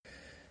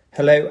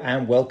Hello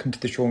and welcome to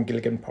the Sean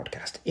Gilligan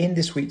podcast. In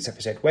this week's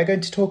episode, we're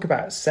going to talk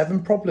about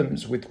 7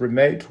 problems with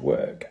remote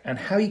work and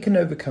how you can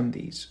overcome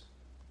these.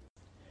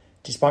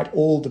 Despite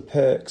all the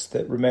perks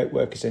that remote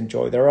workers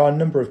enjoy, there are a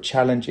number of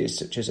challenges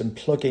such as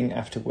unplugging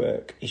after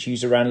work,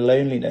 issues around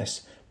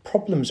loneliness,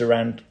 problems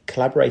around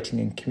collaborating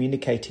and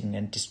communicating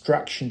and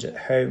distractions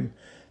at home.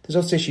 There's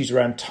also issues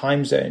around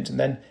time zones and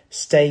then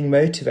staying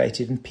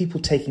motivated and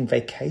people taking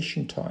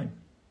vacation time.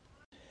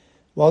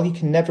 While you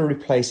can never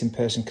replace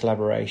in-person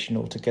collaboration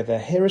altogether,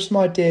 here are some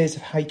ideas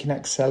of how you can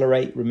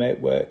accelerate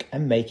remote work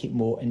and make it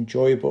more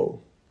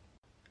enjoyable.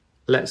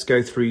 Let's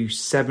go through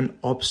 7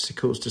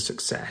 obstacles to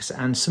success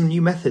and some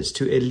new methods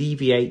to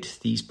alleviate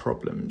these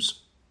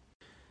problems.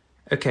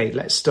 Okay,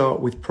 let's start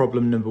with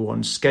problem number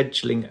 1,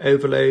 scheduling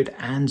overload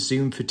and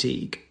Zoom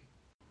fatigue.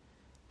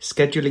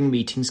 Scheduling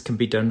meetings can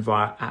be done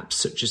via apps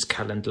such as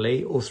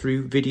Calendly or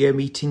through video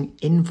meeting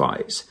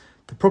invites.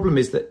 The problem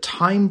is that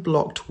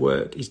time-blocked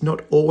work is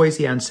not always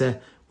the answer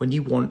when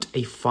you want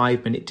a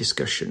 5-minute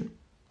discussion.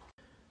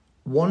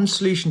 One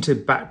solution to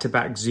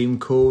back-to-back Zoom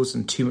calls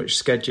and too much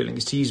scheduling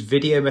is to use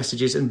video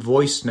messages and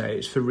voice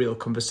notes for real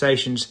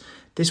conversations.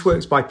 This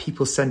works by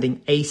people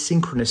sending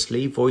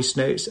asynchronously voice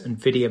notes and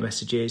video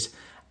messages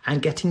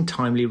and getting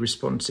timely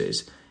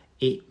responses.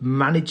 It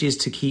manages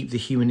to keep the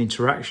human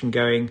interaction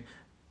going,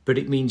 but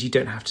it means you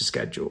don't have to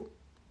schedule.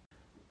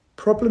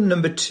 Problem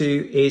number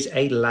 2 is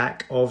a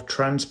lack of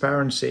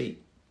transparency.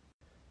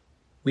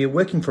 We are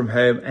working from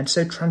home and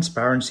so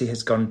transparency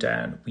has gone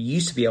down. We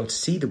used to be able to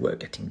see the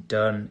work getting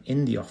done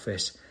in the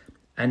office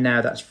and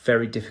now that's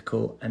very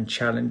difficult and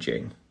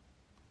challenging.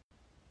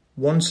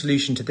 One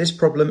solution to this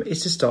problem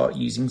is to start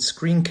using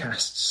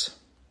screencasts.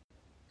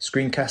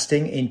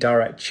 Screencasting in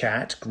direct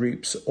chat,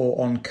 groups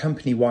or on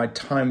company-wide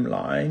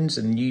timelines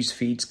and news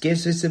feeds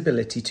gives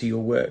visibility to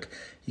your work.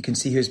 You can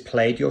see who has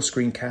played your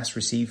screencast,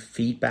 receive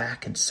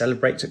feedback and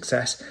celebrate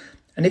success.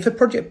 And if a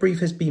project brief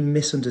has been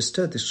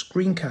misunderstood, the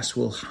screencast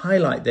will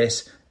highlight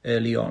this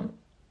early on.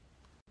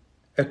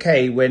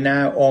 Okay, we're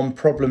now on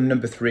problem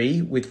number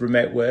 3 with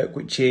remote work,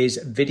 which is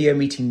video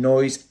meeting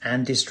noise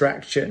and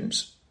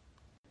distractions.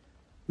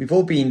 We've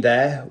all been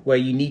there where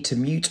you need to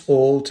mute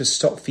all to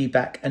stop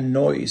feedback and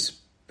noise.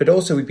 But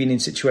also we've been in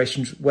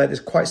situations where there's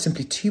quite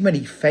simply too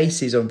many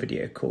faces on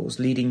video calls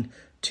leading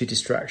to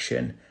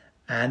distraction.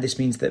 And this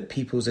means that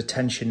people's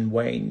attention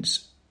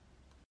wanes.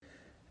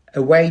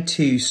 A way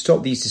to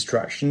stop these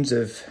distractions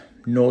of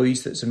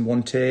noise that's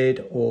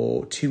unwanted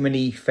or too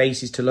many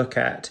faces to look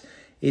at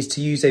is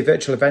to use a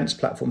virtual events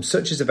platform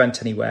such as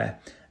Event Anywhere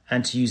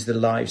and to use the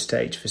live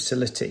stage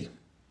facility.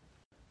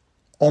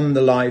 On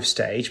the live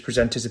stage,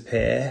 presenters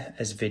appear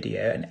as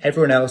video and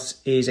everyone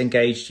else is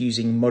engaged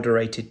using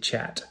moderated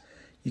chat.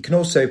 You can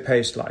also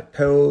post live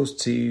polls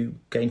to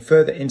gain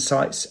further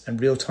insights and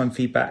real-time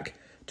feedback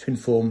to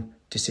inform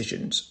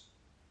decisions.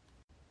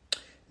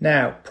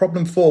 Now,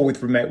 problem 4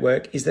 with remote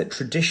work is that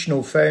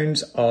traditional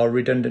phones are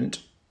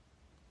redundant.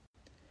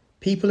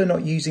 People are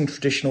not using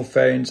traditional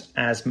phones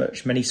as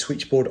much. Many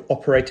switchboard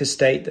operators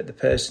state that the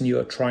person you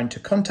are trying to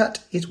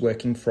contact is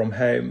working from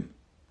home.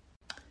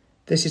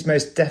 This is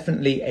most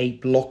definitely a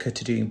blocker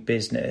to doing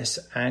business,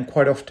 and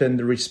quite often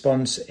the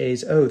response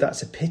is, "Oh,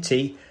 that's a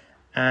pity,"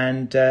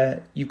 and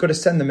you've got to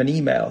send them an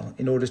email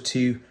in order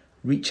to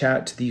reach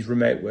out to these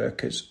remote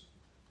workers.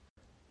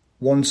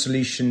 One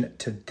solution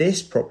to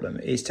this problem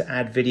is to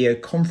add video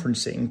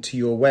conferencing to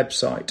your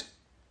website.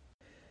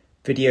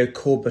 Video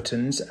call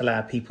buttons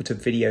allow people to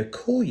video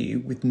call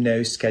you with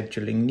no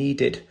scheduling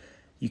needed.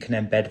 You can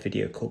embed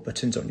video call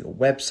buttons on your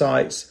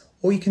websites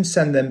or you can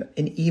send them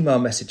in email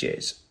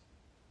messages.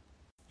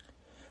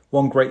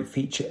 One great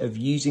feature of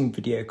using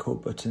video call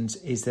buttons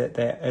is that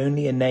they're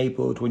only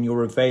enabled when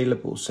you're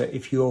available. So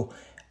if you're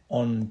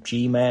on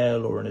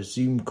Gmail or on a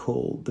Zoom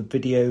call, the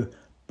video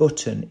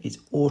button is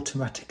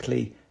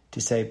automatically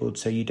disabled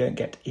so you don't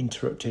get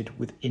interrupted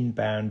with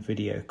inbound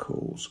video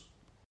calls.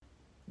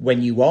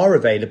 When you are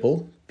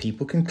available,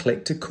 people can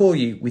click to call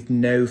you with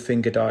no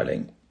finger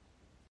dialing.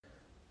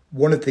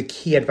 One of the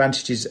key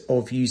advantages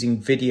of using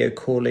video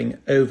calling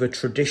over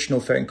traditional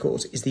phone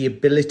calls is the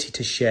ability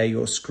to share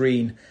your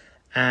screen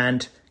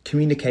and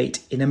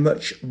communicate in a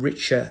much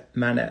richer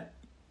manner.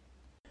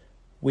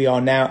 We are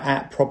now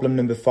at problem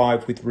number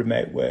 5 with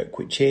remote work,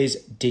 which is,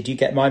 did you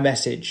get my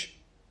message?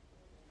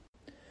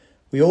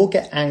 We all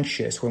get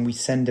anxious when we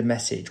send a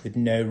message with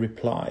no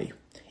reply.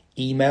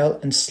 Email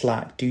and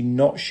Slack do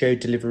not show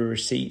delivery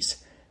receipts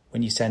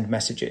when you send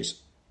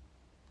messages.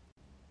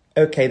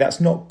 Okay,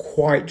 that's not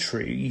quite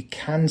true. You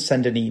can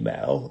send an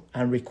email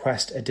and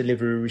request a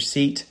delivery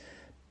receipt,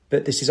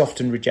 but this is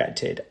often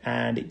rejected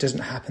and it doesn't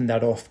happen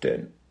that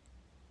often.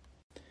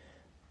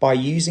 By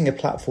using a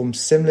platform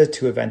similar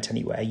to Event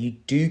Anywhere, you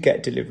do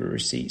get delivery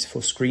receipts for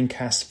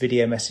screencasts,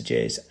 video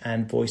messages,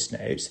 and voice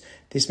notes.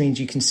 This means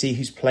you can see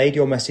who's played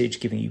your message,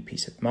 giving you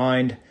peace of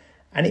mind,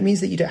 and it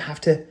means that you don't have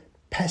to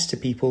pester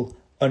people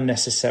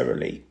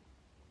unnecessarily.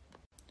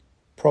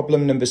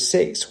 Problem number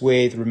 6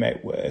 with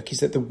remote work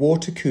is that the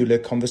water cooler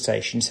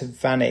conversations have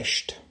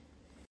vanished.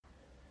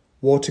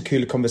 Water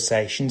cooler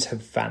conversations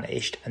have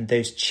vanished, and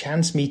those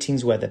chance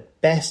meetings where the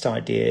best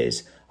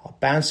ideas are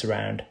bounced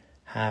around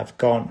have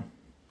gone.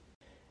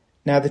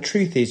 Now, the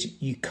truth is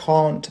you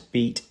can't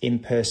beat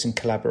in-person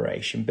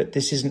collaboration, but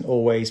this isn't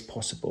always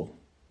possible.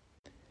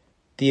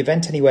 The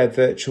Event Anywhere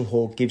Virtual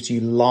Hall gives you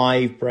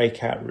live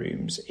breakout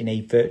rooms in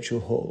a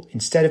virtual hall.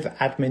 Instead of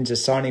admins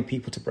assigning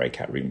people to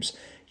breakout rooms,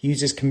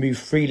 users can move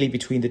freely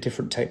between the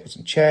different tables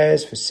and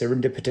chairs for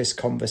serendipitous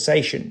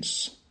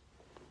conversations.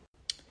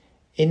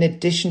 In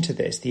addition to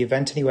this, the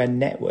Event Anywhere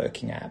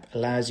networking app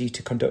allows you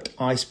to conduct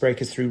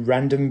icebreakers through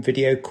random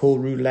video call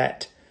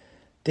roulette.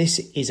 This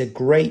is a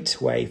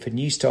great way for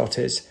new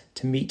starters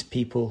to meet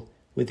people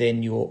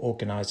within your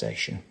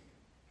organisation.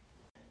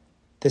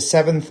 The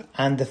seventh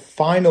and the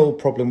final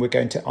problem we're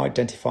going to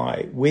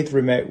identify with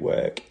remote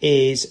work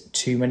is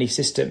too many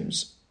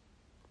systems.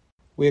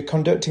 We're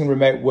conducting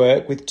remote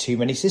work with too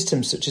many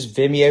systems, such as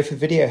Vimeo for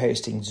video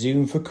hosting,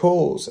 Zoom for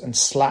calls, and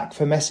Slack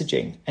for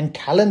messaging, and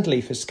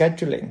Calendly for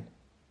scheduling.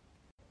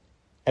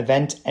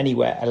 Event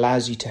Anywhere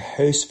allows you to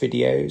host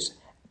videos,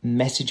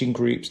 messaging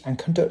groups, and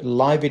conduct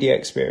live video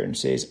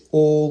experiences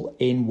all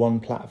in one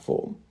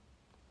platform.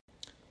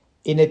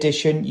 In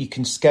addition, you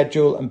can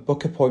schedule and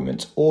book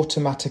appointments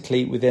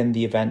automatically within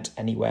the Event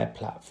Anywhere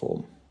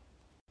platform.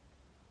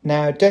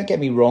 Now, don't get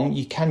me wrong,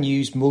 you can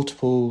use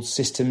multiple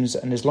systems,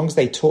 and as long as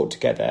they talk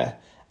together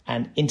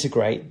and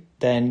integrate,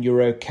 then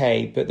you're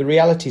okay. But the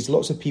reality is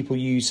lots of people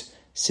use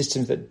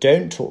systems that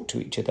don't talk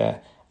to each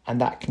other, and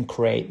that can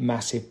create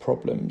massive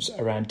problems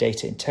around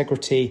data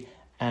integrity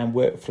and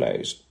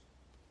workflows.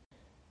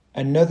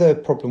 Another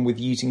problem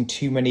with using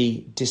too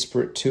many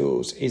disparate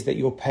tools is that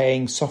you're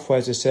paying software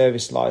as a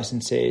service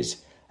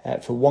licenses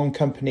for one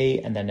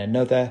company and then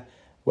another,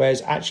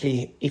 whereas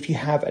actually if you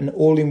have an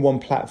all-in-one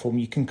platform,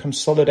 you can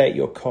consolidate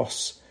your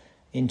costs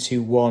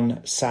into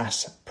one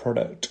SaaS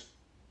product.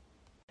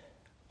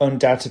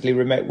 Undoubtedly,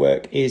 remote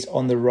work is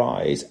on the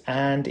rise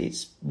and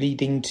it's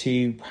leading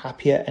to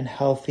happier and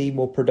healthy,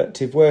 more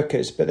productive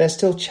workers, but there's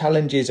still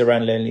challenges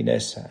around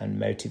loneliness and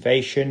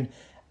motivation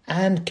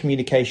and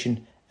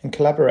communication and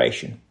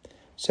collaboration.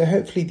 So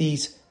hopefully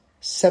these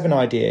 7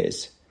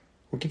 ideas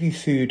will give you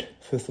food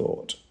for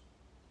thought.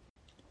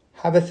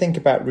 Have a think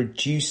about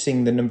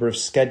reducing the number of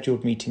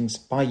scheduled meetings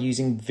by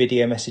using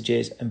video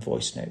messages and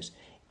voice notes.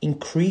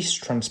 Increase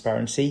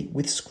transparency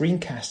with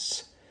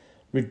screencasts.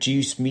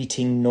 Reduce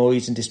meeting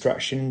noise and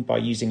distraction by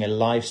using a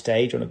live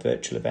stage on a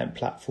virtual event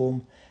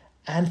platform.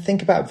 And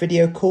think about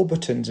video call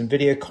buttons and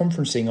video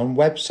conferencing on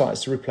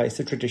websites to replace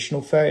the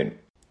traditional phone.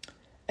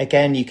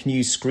 Again, you can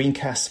use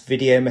screencasts,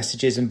 video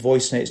messages and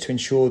voice notes to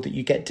ensure that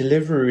you get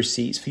delivery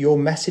receipts for your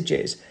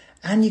messages,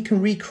 and you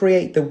can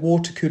recreate the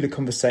water cooler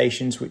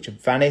conversations which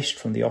have vanished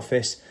from the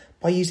office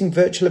by using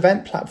virtual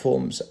event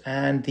platforms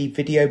and the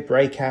video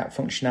breakout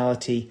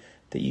functionality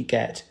that you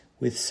get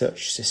with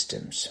such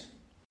systems.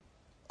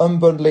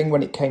 Unbundling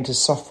when it came to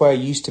software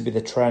used to be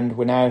the trend.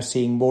 We're now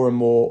seeing more and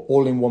more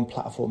all-in-one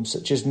platforms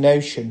such as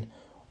Notion,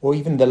 or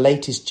even the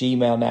latest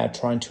Gmail now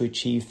trying to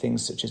achieve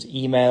things such as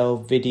email,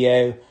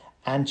 video,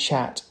 and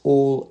chat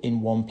all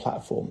in one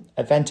platform.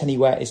 Event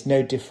Anywhere is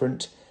no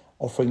different,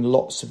 offering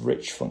lots of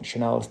rich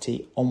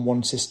functionality on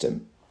one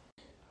system.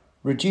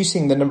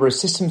 Reducing the number of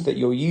systems that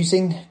you're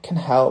using can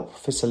help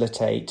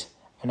facilitate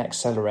and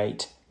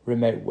accelerate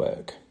remote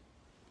work.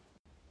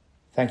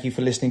 Thank you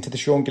for listening to the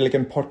Sean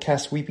Gilligan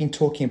podcast. We've been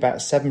talking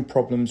about 7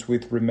 problems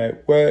with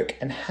remote work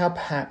and how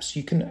perhaps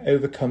you can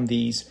overcome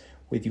these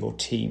with your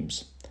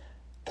teams.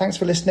 Thanks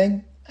for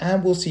listening,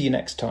 and we'll see you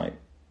next time.